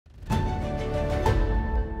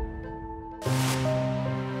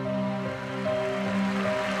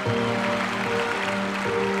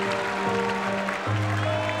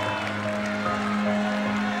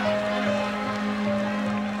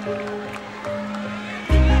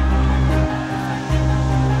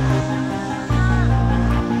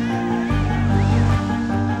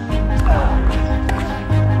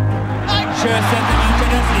cette match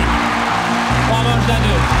Agassi. 3 manches à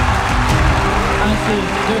 2. 1-6,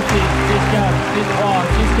 2-6, 6-4,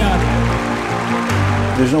 6-3,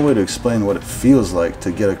 6-4. There's no way to explain what it feels like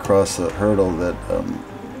to get across a hurdle that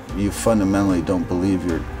you fundamentally don't believe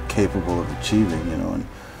you're capable of achieving, you know. And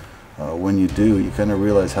when you do, you kind of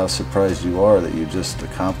realize how surprised you are that you just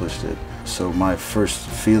accomplished it. So my first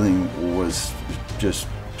feeling was just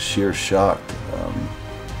sheer shock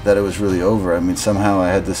that it was really over. I mean, somehow I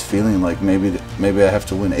had this feeling like maybe I have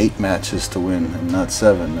to win 8 matches to win and not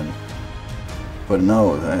 7. But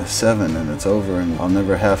no, 7 and it's over, and I'll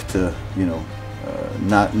never have to, you know,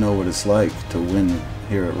 not know what it's like to win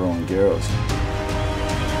here at Roland-Garros.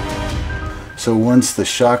 So once the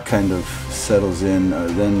shock kind of settles in,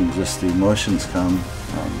 then just the emotions come.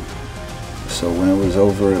 So when it was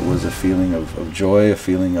over, it was a feeling of joy, a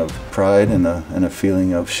feeling of pride, and a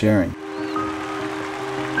feeling of sharing.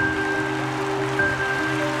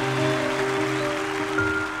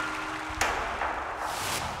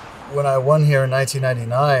 When I won here in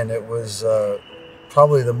 1999, it was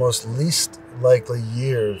probably the most least likely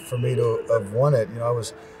year for me to have won it. You know, I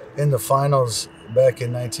was in the finals back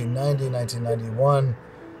in 1990, 1991,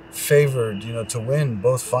 favored, you know, to win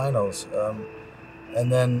both finals.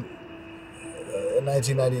 And then in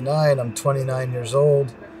 1999, I'm 29 years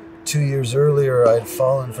old. 2 years earlier, I had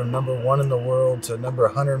fallen from #1 in the world to number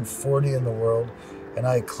 140 in the world, and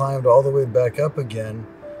I climbed all the way back up again.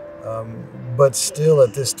 But still,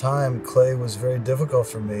 at this time, clay was very difficult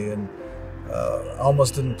for me, and I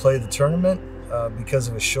almost didn't play the tournament because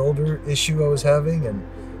of a shoulder issue I was having, and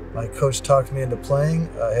my coach talked me into playing.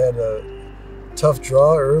 I had a tough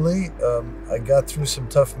draw early. I got through some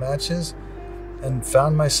tough matches and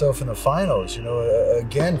found myself in the finals, you know,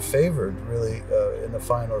 again favored really in the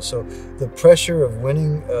finals. So the pressure of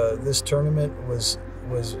winning this tournament was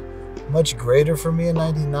much greater for me in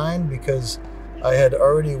 '99 because I had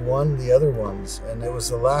already won the other ones, and it was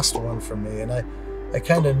the last one for me, and I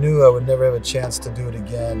kind of knew I would never have a chance to do it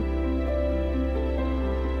again.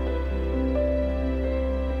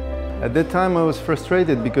 At that time I was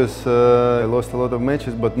frustrated because I lost a lot of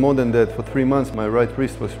matches, but more than that, for 3 months my right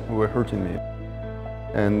wrist were hurting me.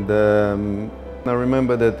 And I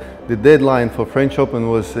remember that the deadline for French Open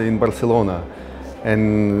was in Barcelona,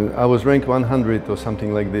 and I was ranked 100 or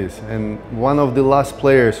something like this. And one of the last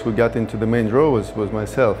players who got into the main draw was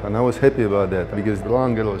myself, and I was happy about that because the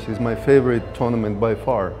Roland-Garros is my favorite tournament by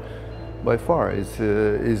far. By far, is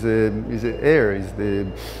the air, is the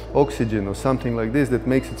oxygen or something like this that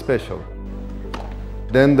makes it special.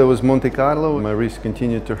 Then there was Monte Carlo. My wrist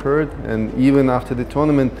continued to hurt, and even after the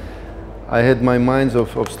tournament, I had my minds of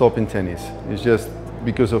stopping tennis. It's just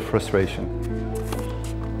because of frustration.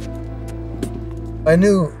 I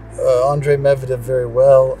knew Andre Medvedev very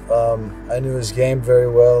well. I knew his game very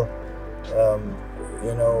well.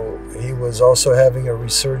 You know, he was also having a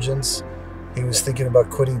resurgence. He was thinking about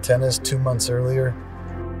quitting tennis 2 months earlier.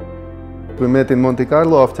 We met in Monte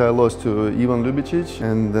Carlo after I lost to Ivan Ljubicic,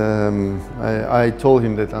 and I told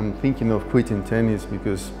him that I'm thinking of quitting tennis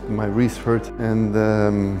because my wrist hurt.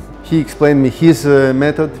 And he explained me his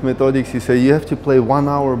methodics. He said, you have to play 1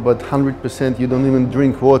 hour, but 100%. You don't even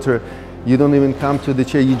drink water. You don't even come to the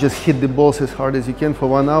chair. You just hit the balls as hard as you can for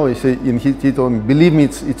 1 hour. He said, and he told me, believe me,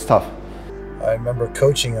 it's tough. I remember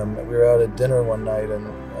coaching him. We were out at dinner one night, and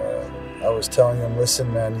I was telling him,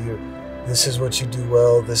 listen, man, this is what you do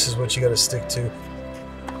well. This is what you got to stick to.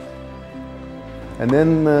 And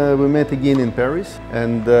then we met again in Paris.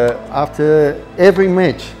 And after every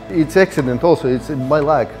match, it's accident also. It's by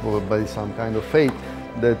luck or by some kind of fate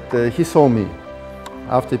that he saw me.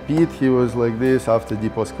 After Pete, he was like this. After Di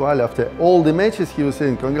Pasquale, after all the matches, he was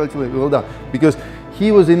saying, congratulations, well done. Because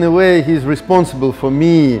he was, in a way, he's responsible for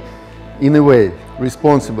me, in a way,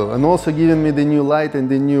 responsible. And also giving me the new light and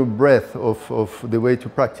the new breath of the way to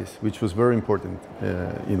practice, which was very important,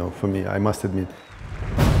 you know, for me, I must admit.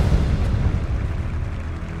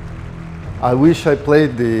 I wish I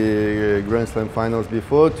played the Grand Slam finals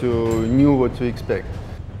before to knew what to expect.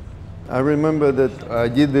 I remember that I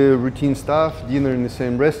did the routine stuff, dinner in the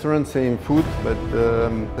same restaurant, same food, but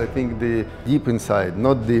I think the deep inside,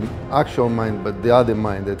 not the actual mind, but the other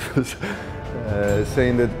mind that was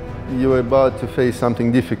saying that you were about to face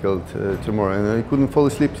something difficult tomorrow, and I couldn't fall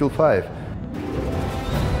asleep till 5.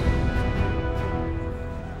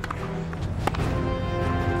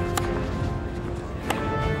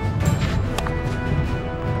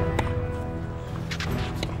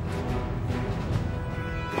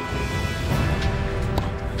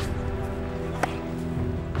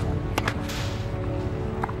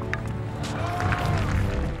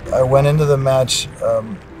 I went into the match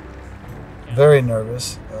very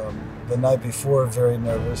nervous. the night before very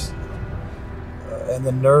nervous, and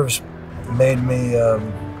the nerves made me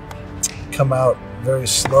come out very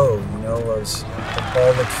slow. You know, the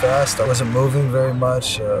ball looked fast. I wasn't moving very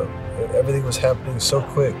much. Everything was happening so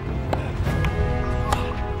quick.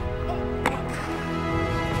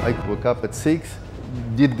 I woke up at 6,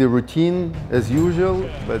 did the routine as usual,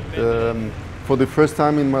 but for the first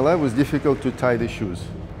time in my life it was difficult to tie the shoes.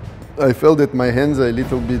 I felt that my hands are a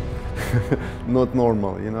little bit not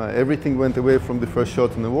normal. You know, everything went away from the first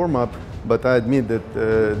shot in the warm-up, but I admit that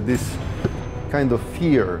this kind of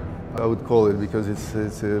fear, I would call it, because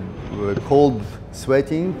it's a cold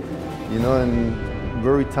sweating, you know, and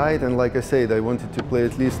very tight. And like I said, I wanted to play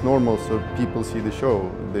at least normal so people see the show,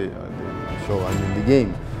 I mean the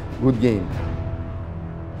game, good game.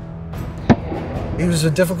 He was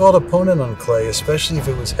a difficult opponent on clay, especially if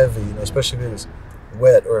it was heavy, you know, especially if it was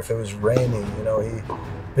wet or if it was raining. You know,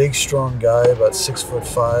 big, strong guy, about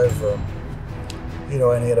 6'5", you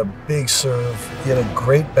know, and he had a big serve. He had a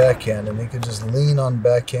great backhand, and he could just lean on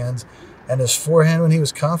backhands. And his forehand, when he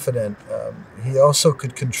was confident, he also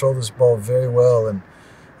could control this ball very well, and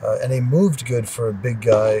he moved good for a big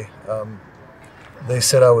guy. They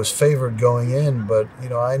said I was favored going in, but you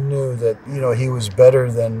know, I knew that, you know, he was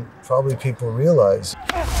better than probably people realize.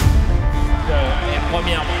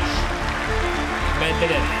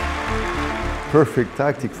 Perfect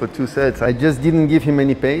tactic for 2 sets. I just didn't give him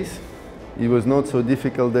any pace. It was not so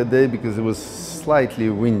difficult that day because it was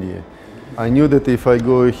slightly windy. I knew that if I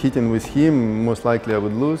go hitting with him, most likely I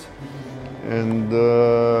would lose, and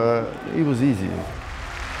it was easy.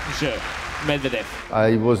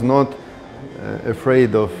 I was not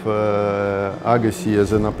afraid of Agassi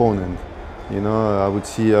as an opponent. You know, I would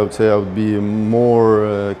say I would be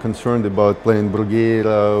more concerned about playing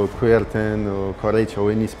Bruguera or Kuerten or Correia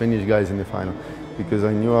or any Spanish guys in the final, because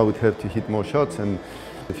I knew I would have to hit more shots, and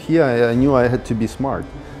here I knew I had to be smart,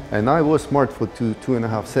 and I was smart for two and a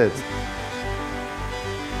half sets.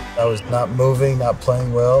 I was not moving, not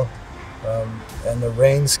playing well, and the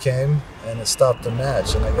rains came and it stopped the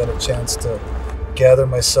match, and I got a chance to gather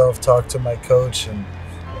myself, talk to my coach, and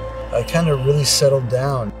I kind of really settled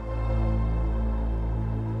down.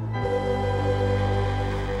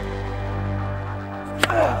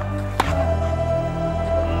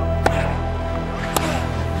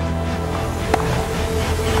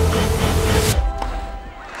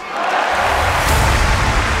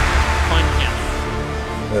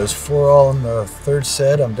 It was 4-all in the third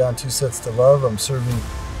set. I'm down 2 sets to love. I'm serving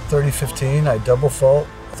 30-15. I double fault.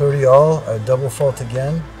 30-all. I double fault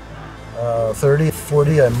again.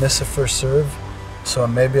 30-40. I miss a first serve. So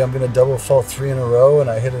maybe I'm going to double fault 3 in a row, and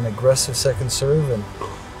I hit an aggressive second serve. And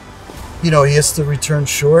you know, he hits the return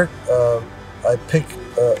short. I pick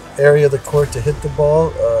area of the court to hit the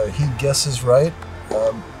ball. He guesses right,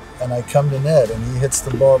 and I come to net, and he hits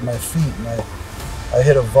the ball at my feet, and I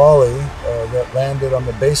hit a volley that landed on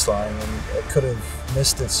the baseline, and I could have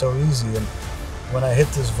missed it so easy. And when I hit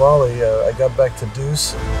this volley, I got back to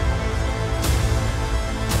deuce.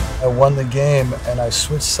 I won the game, and I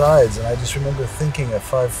switched sides, and I just remember thinking at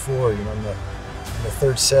 5-4, you know, in the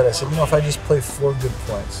third set, I said, you know, if I just play 4 good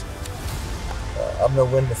points, I'm going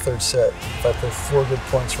to win the third set. If I play 4 good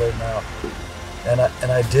points right now. And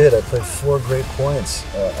I did. I played 4 great points.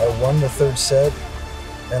 I won the third set,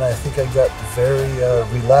 and I think I got very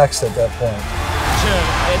relaxed at that point.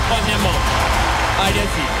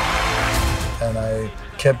 And I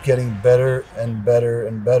kept getting better and better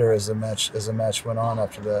and better as the match went on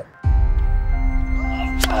after that.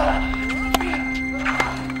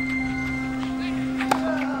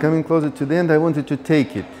 Coming closer to the end, I wanted to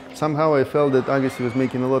take it. Somehow I felt that Agassi was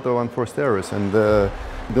making a lot of unforced errors, and the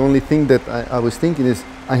only thing that I was thinking is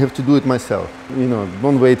I have to do it myself. You know,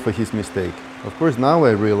 don't wait for his mistake. Of course, now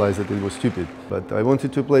I realize that it was stupid, but I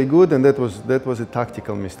wanted to play good, and that was a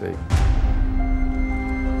tactical mistake.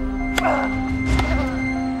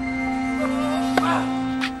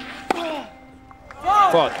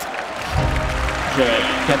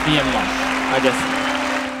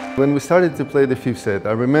 When we started to play the 5th set,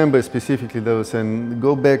 I remember specifically they were saying,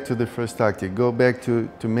 go back to the first tactic, go back to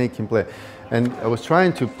make him play. And I was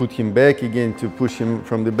trying to put him back again, to push him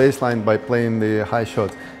from the baseline by playing the high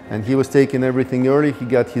shots. And he was taking everything early, he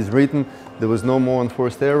got his rhythm, there was no more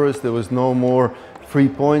unforced errors, there was no more free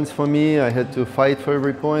points for me, I had to fight for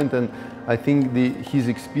every point, and I think his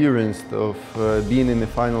experience of being in the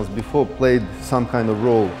finals before played some kind of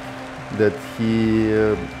role, that he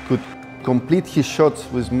could complete his shots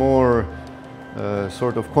with more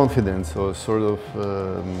sort of confidence or sort of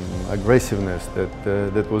aggressiveness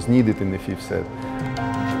that was needed in the 5th set.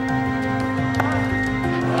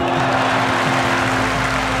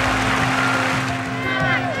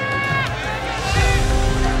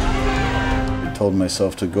 told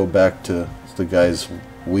myself to go back to the guy's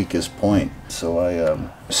weakest point. So I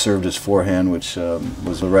served his forehand, which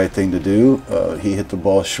was the right thing to do. He hit the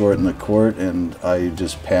ball short in the court, and I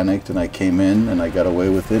just panicked, and I came in, and I got away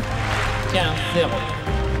with it.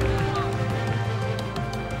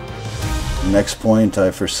 15-0. Next point,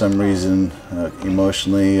 for some reason,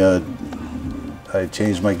 emotionally, I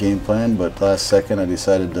changed my game plan, but last second I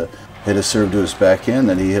decided to hit a serve to his backhand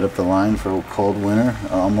that he hit up the line for a cold winner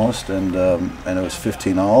almost, and it was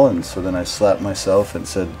 15-all, and so then I slapped myself and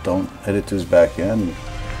said, don't hit it to his backhand.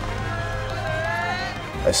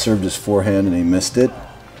 I served his forehand and he missed it.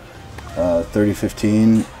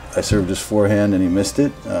 30-15, I served his forehand and he missed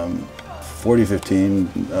it.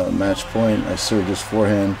 40-15, match point, I served his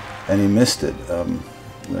forehand and he missed it.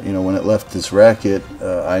 You know, when it left this racket,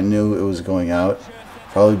 I knew it was going out,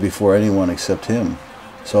 probably before anyone except him.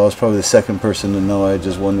 So I was probably the second person to know I had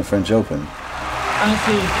just won the French Open. Ainsi,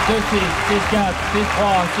 2-6, 6-4,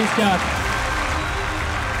 6-3,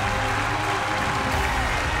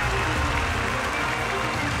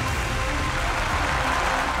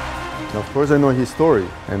 6-4. Of course I know his story,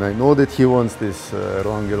 and I know that he wants this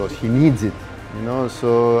Roland-Garros. He needs it, you know,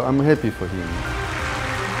 so I'm happy for him.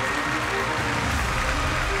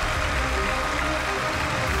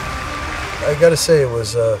 I gotta say, it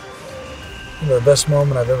was you know, the best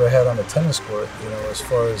moment I've ever had on a tennis court, you know, as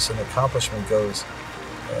far as an accomplishment goes.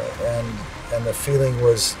 And the feeling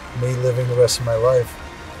was me living the rest of my life,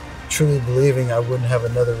 truly believing I wouldn't have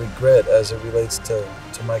another regret as it relates to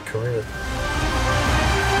my career.